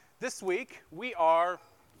This week, we are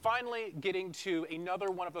finally getting to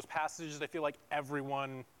another one of those passages that I feel like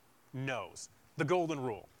everyone knows, the Golden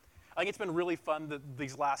Rule. I think it's been really fun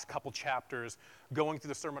these last couple chapters, going through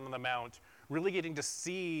the Sermon on the Mount, really getting to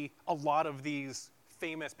see a lot of these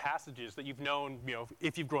famous passages that you've known,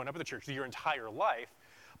 if you've grown up in the church your entire life.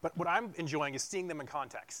 But what I'm enjoying is seeing them in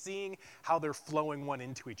context, seeing how they're flowing one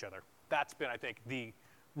into each other. That's been, I think, the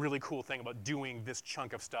really cool thing about doing this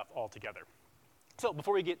chunk of stuff all together. So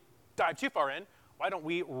before we dive too far in, why don't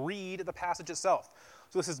we read the passage itself?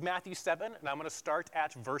 So this is Matthew 7, and I'm going to start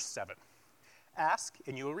at verse 7. Ask,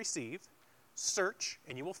 and you will receive. Search,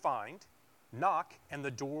 and you will find. Knock, and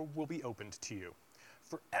the door will be opened to you.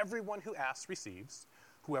 For everyone who asks receives.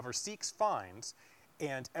 Whoever seeks finds.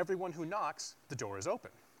 And everyone who knocks, the door is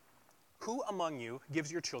open. Who among you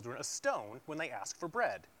gives your children a stone when they ask for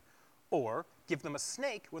bread? Or give them a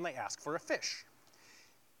snake when they ask for a fish?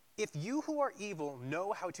 If you who are evil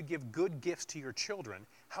know how to give good gifts to your children,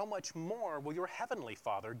 how much more will your heavenly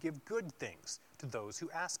Father give good things to those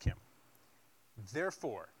who ask him?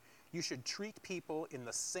 Therefore, you should treat people in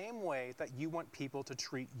the same way that you want people to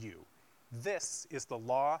treat you. This is the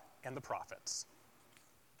law and the prophets.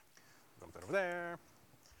 Dump that over there.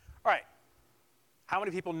 All right. How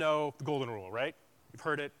many people know the Golden Rule, right? You've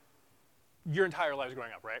heard it your entire lives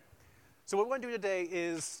growing up, right? So what we want to do today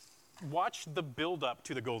is watch the build-up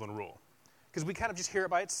to the Golden Rule. Because we kind of just hear it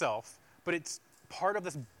by itself, but it's part of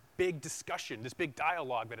this big discussion, this big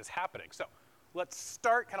dialogue that is happening. So let's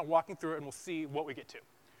start kind of walking through it, and we'll see what we get to.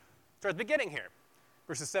 Start at the beginning here,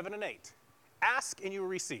 verses 7 and 8. Ask, and you will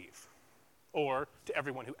receive. Or, to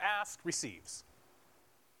everyone who asks, receives.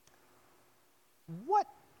 What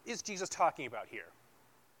is Jesus talking about here?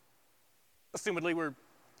 Assumedly,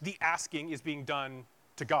 the asking is being done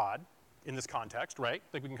to God in this context, right?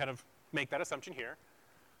 Like we can kind of make that assumption here.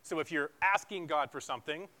 So if you're asking God for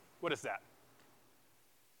something, what is that?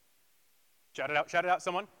 Shout it out,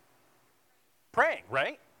 someone. Praying,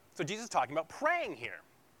 right? So Jesus is talking about praying here.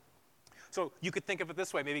 So you could think of it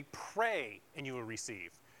this way, maybe pray and you will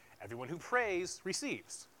receive. Everyone who prays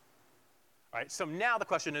receives. All right, so now the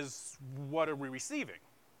question is, what are we receiving?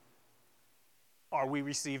 Are we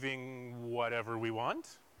receiving whatever we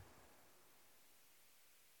want?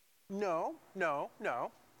 No.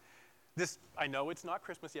 I know it's not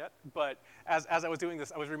Christmas yet, but as I was doing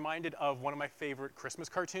this, I was reminded of one of my favorite Christmas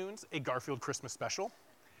cartoons, a Garfield Christmas special,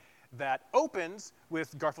 that opens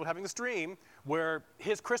with Garfield having this dream where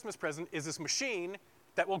his Christmas present is this machine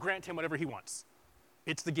that will grant him whatever he wants.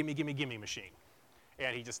 It's the gimme, gimme, gimme machine.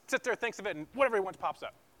 And he just sits there, thinks of it, and whatever he wants pops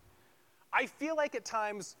up. I feel like at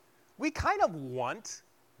times we kind of want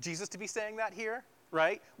Jesus to be saying that here,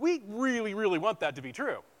 right? We really, really want that to be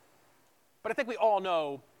true. But I think we all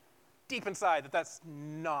know deep inside that that's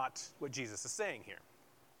not what Jesus is saying here.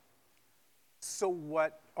 So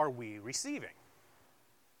what are we receiving?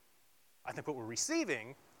 I think what we're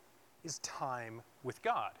receiving is time with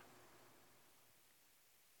God.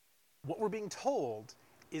 What we're being told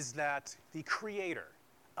is that the Creator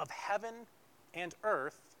of heaven and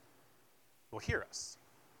earth will hear us,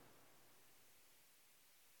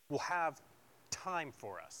 will have time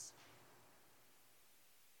for us.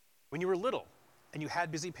 When you were little and you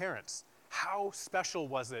had busy parents, how special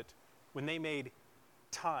was it when they made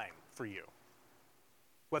time for you?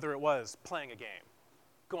 Whether it was playing a game,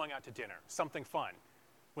 going out to dinner, something fun.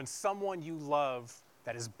 When someone you love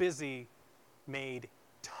that is busy made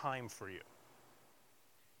time for you.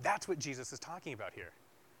 That's what Jesus is talking about here.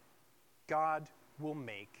 God will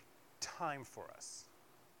make time for us.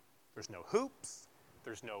 There's no hoops,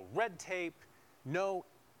 there's no red tape, no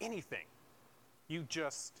anything. You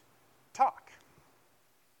just talk.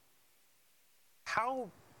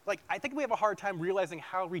 I think we have a hard time realizing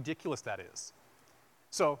how ridiculous that is.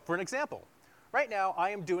 So, for an example, right now I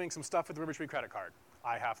am doing some stuff with the River Tree credit card.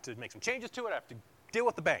 I have to make some changes to it, I have to deal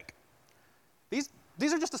with the bank. These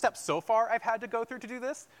are just the steps so far I've had to go through to do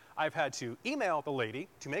this. I've had to email the lady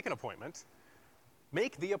to make an appointment,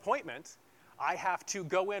 make the appointment. I have to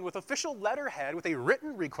go in with official letterhead with a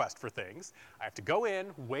written request for things. I have to go in,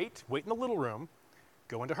 wait in the little room,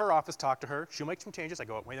 go into her office, talk to her. She'll make some changes. I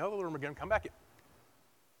go, wait in the little room again, come back in.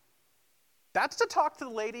 That's to talk to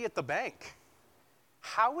the lady at the bank.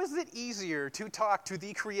 How is it easier to talk to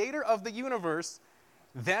the Creator of the universe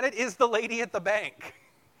than it is the lady at the bank?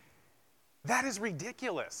 That is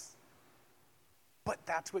ridiculous. But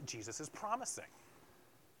that's what Jesus is promising.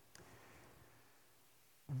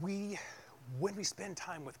 When we spend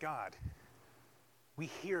time with God, we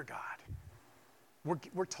hear God.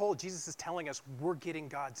 We're told, Jesus is telling us we're getting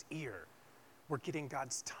God's ear. We're getting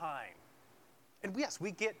God's time. And yes, we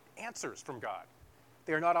get answers from God.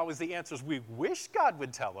 They are not always the answers we wish God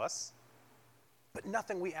would tell us, but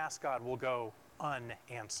nothing we ask God will go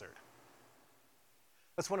unanswered.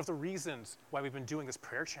 That's one of the reasons why we've been doing this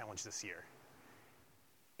prayer challenge this year,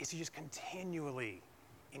 is to just continually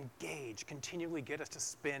engage, continually get us to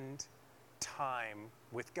spend time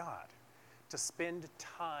with God, to spend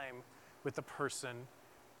time with the person,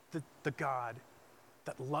 the God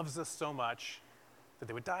that loves us so much that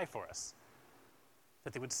they would die for us,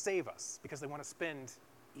 that they would save us because they want to spend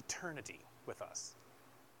eternity with us.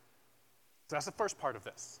 So that's the first part of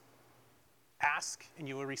this. Ask and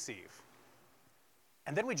you will receive.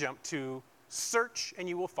 And then we jump to search and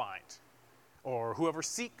you will find, or whoever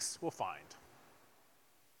seeks will find.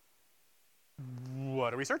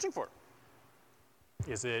 What are we searching for?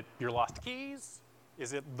 Is it your lost keys?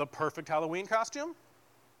 Is it the perfect Halloween costume?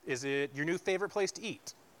 Is it your new favorite place to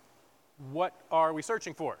eat? What are we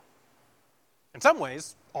searching for? In some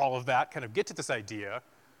ways, all of that kind of gets to this idea.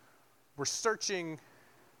 We're searching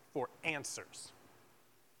for answers.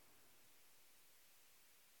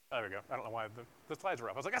 There we go. I don't know why the slides were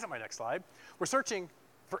up. I was like, that's not my next slide. We're searching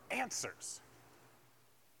for answers.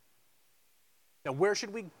 Now, where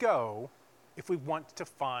should we go if we want to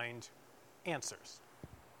find answers?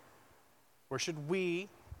 Where should we,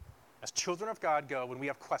 as children of God, go when we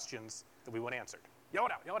have questions that we want answered? Yell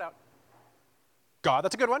it out, yell it out. God,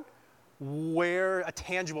 that's a good one. Where a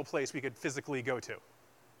tangible place we could physically go to?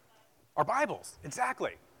 Our Bibles,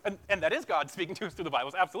 exactly. And that is God speaking to us through the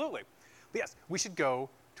Bibles, absolutely. But yes, we should go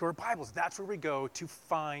to our Bibles. That's where we go to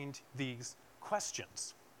find these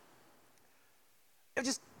questions. Now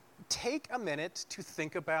just take a minute to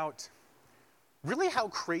think about really how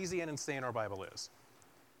crazy and insane our Bible is.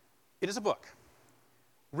 It is a book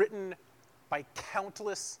written by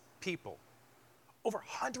countless people over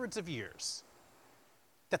hundreds of years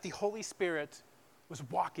that the Holy Spirit was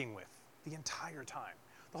walking with the entire time.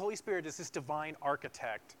 The Holy Spirit is this divine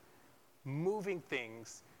architect moving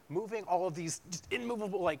things, moving all of these just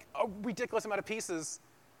immovable, like a ridiculous amount of pieces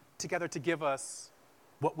together to give us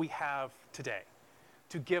what we have today,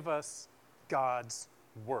 to give us God's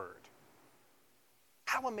Word.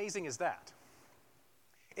 How amazing is that?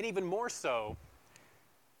 And even more so,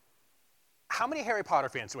 how many Harry Potter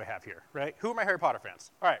fans do I have here, right? Who are my Harry Potter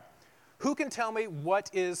fans? All right. Who can tell me what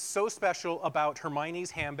is so special about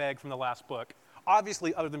Hermione's handbag from the last book,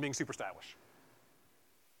 obviously other than being super stylish?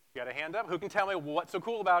 You got a hand up? Who can tell me what's so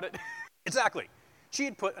cool about it? Exactly. She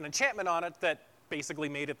had put an enchantment on it that basically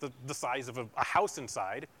made it the size of a house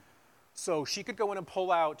inside, so she could go in and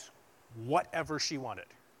pull out whatever she wanted.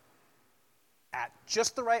 At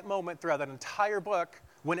just the right moment throughout that entire book,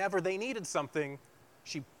 whenever they needed something,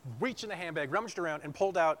 she reached in the handbag, rummaged around, and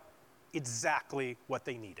pulled out exactly what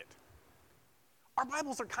they needed. Our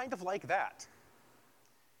Bibles are kind of like that.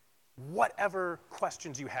 Whatever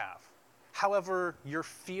questions you have, however you're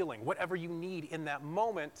feeling, whatever you need in that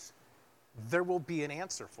moment, there will be an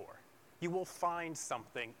answer for. You will find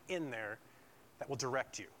something in there that will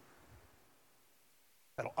direct you,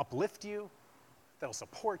 that'll uplift you, that'll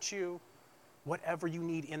support you. Whatever you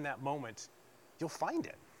need in that moment, you'll find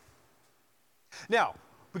it. Now,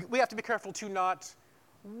 we have to be careful to not,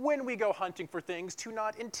 when we go hunting for things, to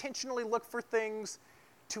not intentionally look for things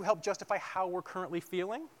to help justify how we're currently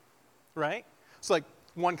feeling, right? So like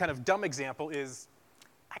one kind of dumb example is,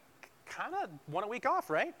 I kind of want a week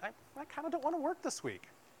off, right? I kind of don't want to work this week.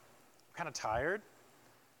 I'm kind of tired.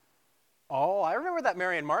 Oh, I remember that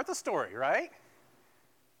Mary and Martha story, right?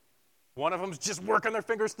 One of them's just working their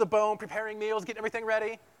fingers to the bone, preparing meals, getting everything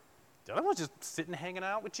ready. The other one's just sitting, hanging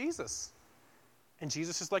out with Jesus. And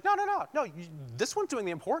Jesus is like, no, this one's doing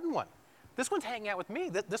the important one. This one's hanging out with me.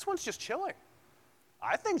 This one's just chilling.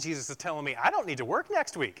 I think Jesus is telling me I don't need to work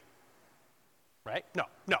next week. Right? No.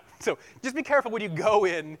 So just be careful when you go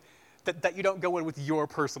in, that you don't go in with your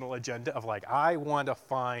personal agenda of like, I want to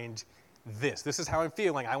find this. This is how I'm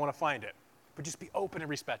feeling. I want to find it. But just be open and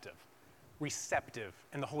receptive,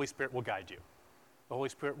 and the Holy Spirit will guide you. The Holy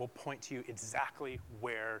Spirit will point to you exactly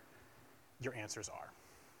where your answers are.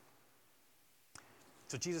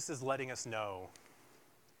 So Jesus is letting us know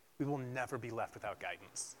we will never be left without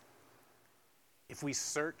guidance. If we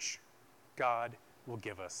search, God will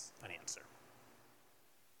give us an answer.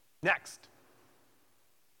 Next.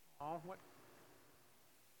 Oh, what?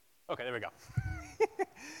 Okay, there we go.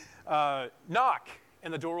 Knock,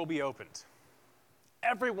 and the door will be opened.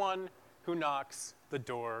 Everyone who knocks, the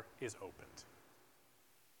door is opened.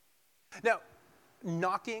 Now,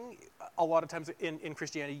 knocking, a lot of times in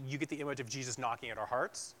Christianity, you get the image of Jesus knocking at our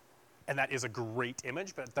hearts, and that is a great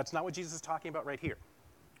image, but that's not what Jesus is talking about right here.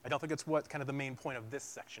 I don't think it's what kind of the main point of this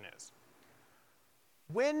section is.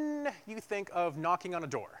 When you think of knocking on a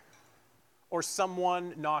door or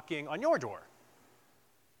someone knocking on your door,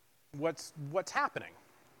 what's happening?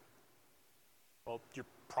 Well, you're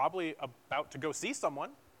probably about to go see someone.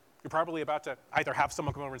 You're probably about to either have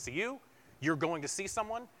someone come over and see you, you're going to see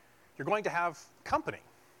someone, you're going to have company.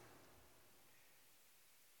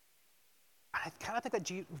 I kind of think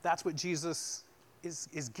that that's what Jesus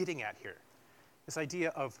is getting at here. This idea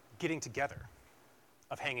of getting together,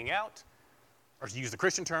 of hanging out, or to use the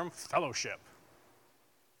Christian term, fellowship.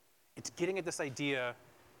 It's getting at this idea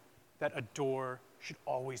that a door should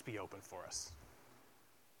always be open for us.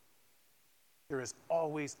 There is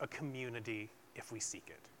always a community if we seek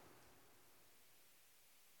it.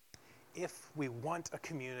 If we want a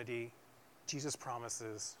community, Jesus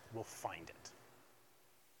promises we'll find it.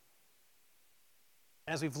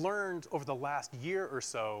 As we've learned over the last year or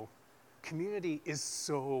so, community is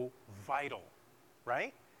so vital,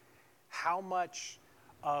 right? How much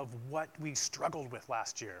of what we struggled with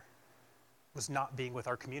last year was not being with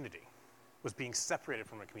our community, was being separated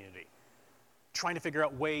from a community, trying to figure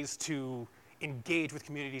out ways to engage with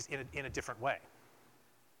communities in a different way.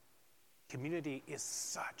 Community is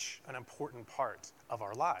such an important part of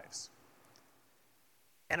our lives.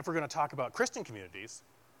 And if we're going to talk about Christian communities,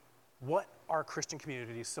 what are Christian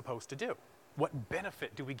communities supposed to do? What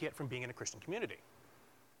benefit do we get from being in a Christian community?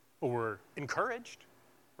 Well, we're encouraged,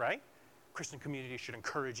 right? Christian communities should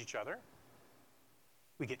encourage each other.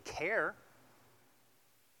 We get care.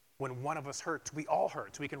 When one of us hurts, we all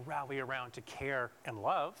hurt, so we can rally around to care and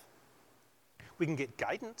love. We can get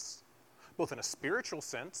guidance, both in a spiritual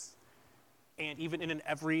sense and even in an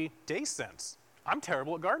everyday sense. I'm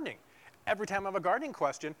terrible at gardening. Every time I have a gardening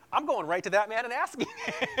question, I'm going right to that man and asking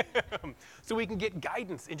him. So we can get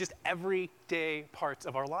guidance in just everyday parts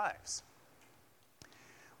of our lives.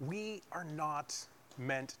 We are not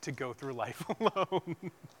meant to go through life alone.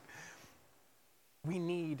 We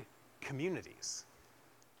need communities.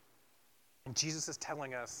 And Jesus is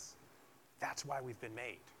telling us that's why we've been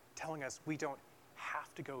made, telling us we don't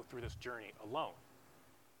have to go through this journey alone.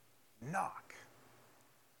 Knock.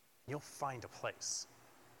 You'll find a place.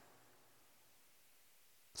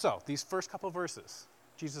 So, these first couple of verses,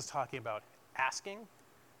 Jesus is talking about asking,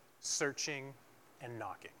 searching, and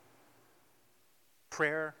knocking.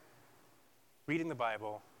 Prayer, reading the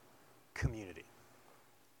Bible, community.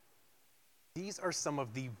 These are some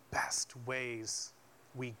of the best ways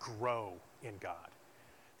we grow in God.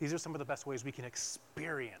 These are some of the best ways we can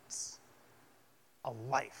experience a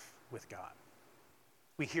life with God.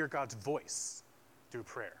 We hear God's voice through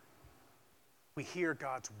prayer. We hear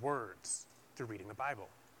God's words through reading the Bible.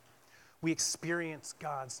 We experience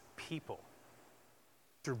God's people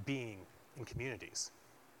through being in communities.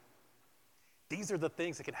 These are the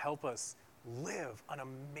things that can help us live an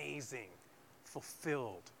amazing,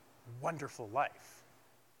 fulfilled, wonderful life.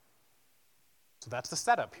 So that's the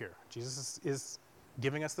setup here. Jesus is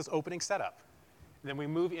giving us this opening setup. And then we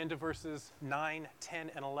move into verses 9,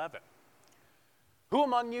 10, and 11. Who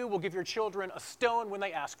among you will give your children a stone when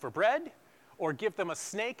they ask for bread, or give them a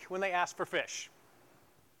snake when they ask for fish?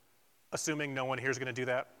 Assuming no one here is going to do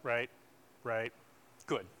that, right? Right?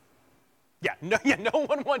 Good. Yeah, no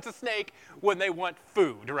one wants a snake when they want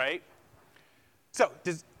food, right? So,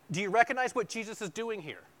 do you recognize what Jesus is doing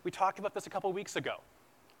here? We talked about this a couple weeks ago.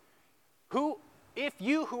 If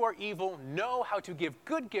you who are evil know how to give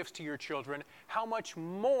good gifts to your children, how much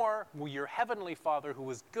more will your heavenly Father who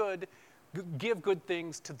is good give good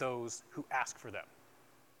things to those who ask for them?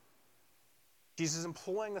 Jesus is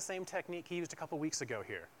employing the same technique he used a couple weeks ago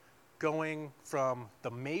here, going from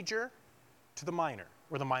the major to the minor,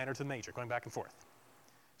 or the minor to the major, going back and forth.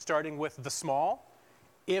 Starting with the small,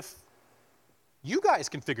 if you guys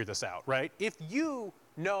can figure this out, right? If you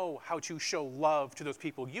know how to show love to those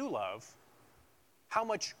people you love, how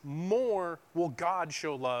much more will God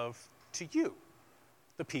show love to you,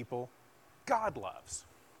 the people God loves?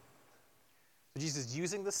 So Jesus is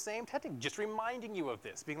using the same technique, just reminding you of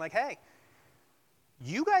this, being like, hey,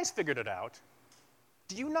 you guys figured it out.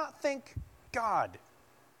 Do you not think God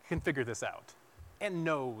can figure this out and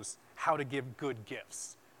knows how to give good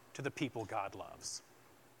gifts to the people God loves?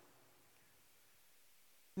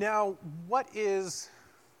 Now, what is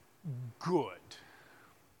good?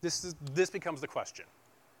 This becomes the question.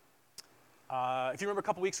 If you remember a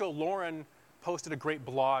couple weeks ago, Lauren posted a great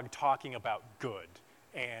blog talking about good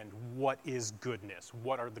and what is goodness,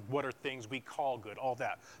 what are things we call good, all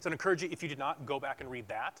that. So I'd encourage you, if you did not, go back and read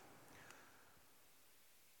that.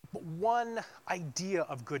 But one idea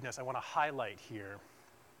of goodness I want to highlight here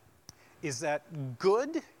is that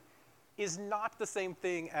good is not the same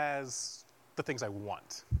thing as the things I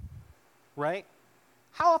want, right?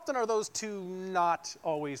 How often are those two not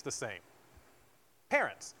always the same?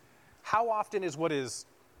 Parents, how often is what is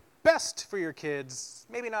best for your kids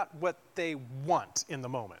maybe not what they want in the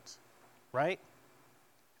moment, right?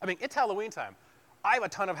 I mean, it's Halloween time. I have a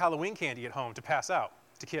ton of Halloween candy at home to pass out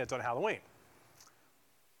to kids on Halloween.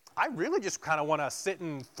 I really just kind of want to sit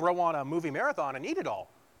and throw on a movie marathon and eat it all.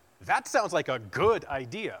 That sounds like a good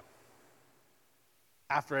idea.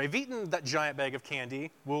 After I've eaten that giant bag of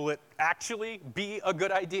candy, will it actually be a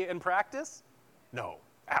good idea in practice? No,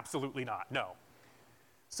 absolutely not, no.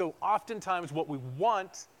 So oftentimes what we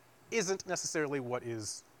want isn't necessarily what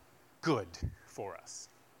is good for us.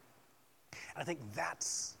 And I think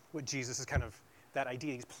that's what Jesus is kind of, that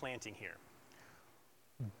idea he's planting here.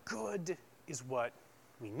 Good is what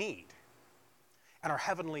we need. And our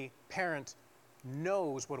heavenly parent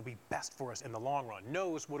knows what will be best for us in the long run,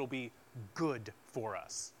 knows what will be good for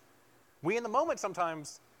us. We in the moment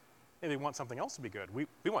sometimes maybe want something else to be good. We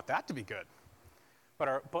want that to be good.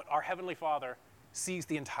 But our Heavenly Father sees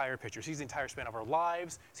the entire picture, sees the entire span of our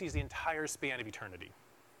lives, sees the entire span of eternity,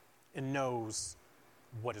 and knows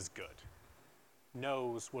what is good,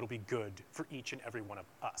 knows what will be good for each and every one of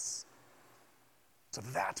us. So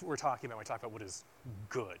that's what we're talking about when we talk about what is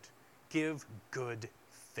good. Give good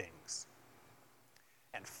things.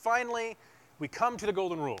 And finally, we come to the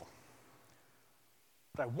golden rule.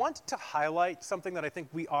 But I want to highlight something that I think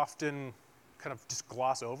we often kind of just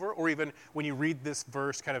gloss over, or even when you read this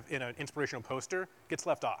verse kind of in an inspirational poster, gets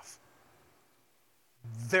left off.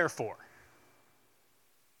 Therefore.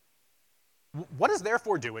 What is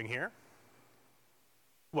therefore doing here?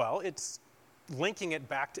 Well, it's linking it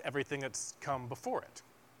back to everything that's come before it.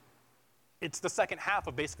 It's the second half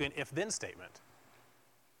of basically an if-then statement.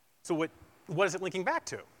 So what is it linking back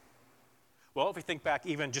to? Well, if we think back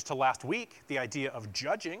even just to last week, the idea of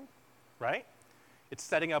judging, right? It's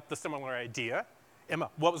setting up the similar idea. Emma,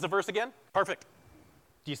 what was the verse again? Perfect.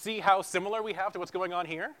 Do you see how similar we have to what's going on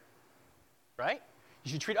here? Right?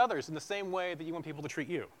 You should treat others in the same way that you want people to treat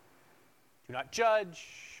you. Do not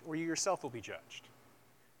judge, or you yourself will be judged.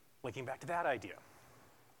 Linking back to that idea.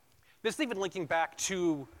 This is even linking back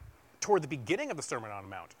toward the beginning of the Sermon on the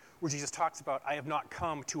Mount, where Jesus talks about, I have not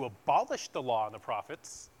come to abolish the law and the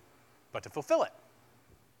prophets, but to fulfill it.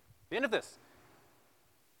 The end of this.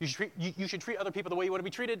 You should treat other people the way you want to be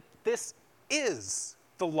treated. This is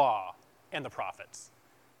the law and the prophets.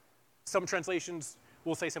 Some translations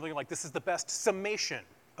will say something like, this is the best summation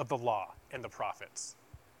of the law and the prophets.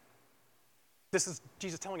 This is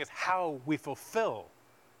Jesus telling us how we fulfill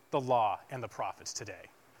the law and the prophets today.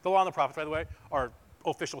 The law and the prophets, by the way, are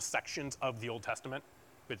official sections of the Old Testament.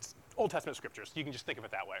 It's Old Testament scriptures. You can just think of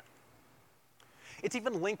it that way. It's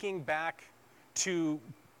even linking back to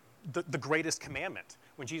the greatest commandment,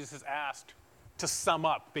 when Jesus is asked to sum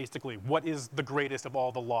up, basically, what is the greatest of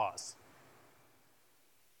all the laws.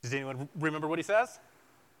 Does anyone remember what he says?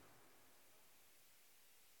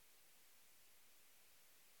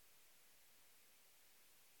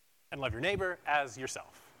 And love your neighbor as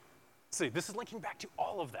yourself. See, this is linking back to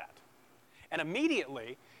all of that. And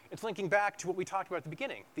immediately, it's linking back to what we talked about at the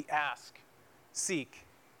beginning, the ask, seek,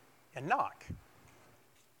 and knock.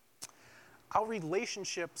 Our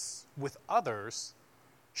relationships with others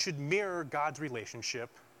should mirror God's relationship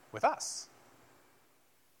with us.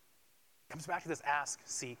 It comes back to this ask,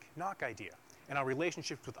 seek, knock idea. And our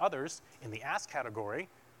relationships with others, in the ask category,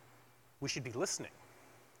 we should be listening.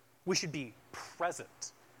 We should be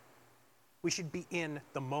present. We should be in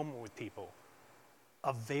the moment with people,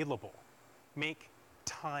 available. Make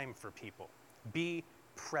time for people. Be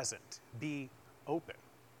present. Be open.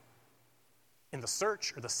 In the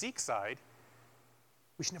search or the seek side,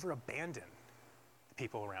 we should never abandon the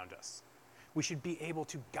people around us. We should be able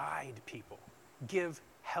to guide people, give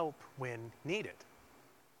help when needed.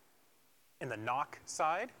 In the knock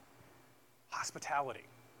side, hospitality,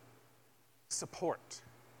 support,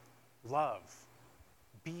 love,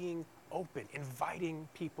 being open, inviting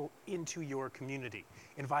people into your community,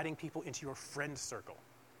 inviting people into your friend circle,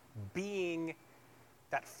 being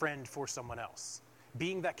that friend for someone else,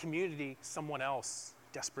 being that community someone else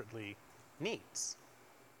desperately needs.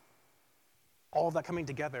 All of that coming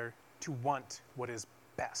together to want what is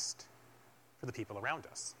best for the people around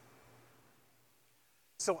us.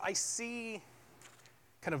 So I see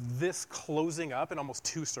kind of this closing up in almost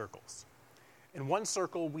two circles. In one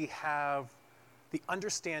circle, we have the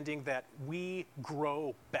understanding that we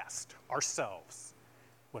grow best ourselves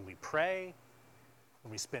when we pray,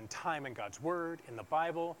 when we spend time in God's Word, in the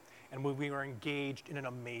Bible, and when we are engaged in an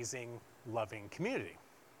amazing, loving community.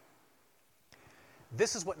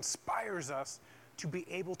 This is what inspires us to be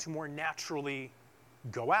able to more naturally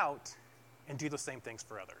go out and do the same things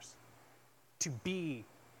for others. To be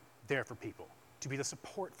there for people, to be the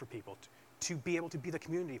support for people, to be able to be the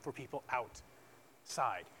community for people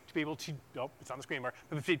outside, to be able to, it's on the screen, Mark,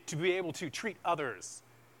 but to be able to treat others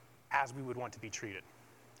as we would want to be treated.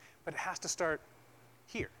 But it has to start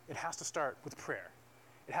here. It has to start with prayer.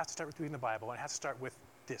 It has to start with reading the Bible, and it has to start with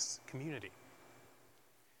this community.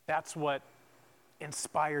 That's what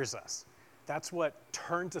inspires us. That's what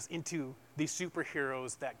turns us into these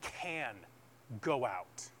superheroes that can go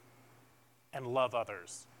out and love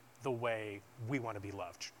others the way we want to be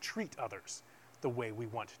loved, treat others the way we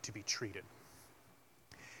want to be treated.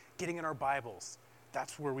 Getting in our Bibles,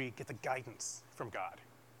 that's where we get the guidance from God.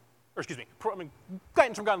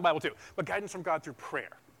 Guidance from God in the Bible too, but guidance from God through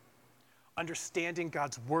prayer. Understanding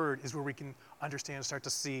God's word is where we can understand and start to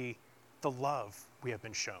see the love we have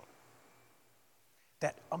been shown.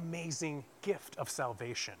 That amazing gift of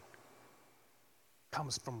salvation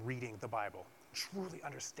comes from reading the Bible, truly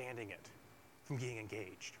understanding it, from getting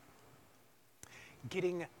engaged.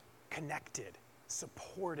 Getting connected,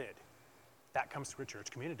 supported, that comes through a church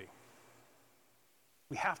community.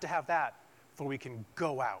 We have to have that before we can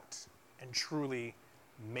go out and truly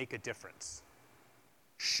make a difference,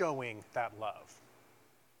 showing that love.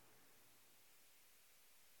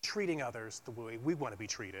 Treating others the way we want to be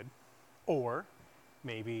treated, or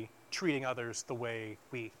maybe treating others the way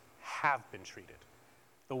we have been treated,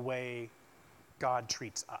 the way God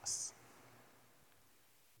treats us.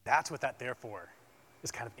 That's what that therefore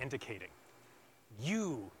is kind of indicating.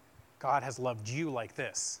 God has loved you like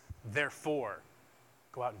this, therefore,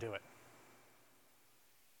 go out and do it.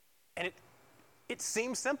 And it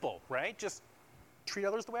seems simple, right? Just treat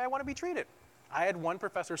others the way I want to be treated. I had one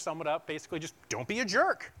professor sum it up, basically just don't be a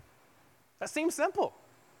jerk. That seems simple.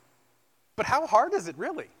 But how hard is it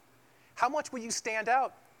really? How much will you stand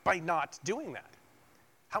out by not doing that?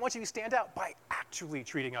 How much will you stand out by actually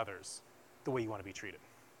treating others the way you want to be treated?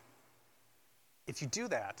 If you do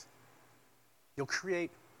that, you'll create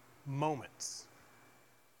moments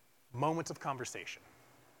of conversation,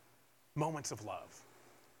 moments of love,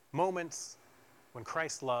 moments when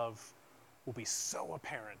Christ's love will be so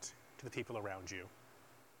apparent to the people around you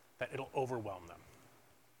that it'll overwhelm them.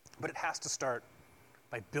 But it has to start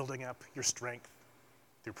by building up your strength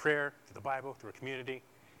through prayer, through the Bible, through a community,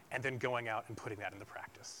 and then going out and putting that into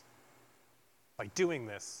practice. By doing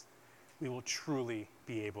this, we will truly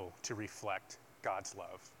be able to reflect God's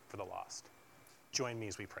love for the lost. Join me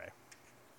as we pray.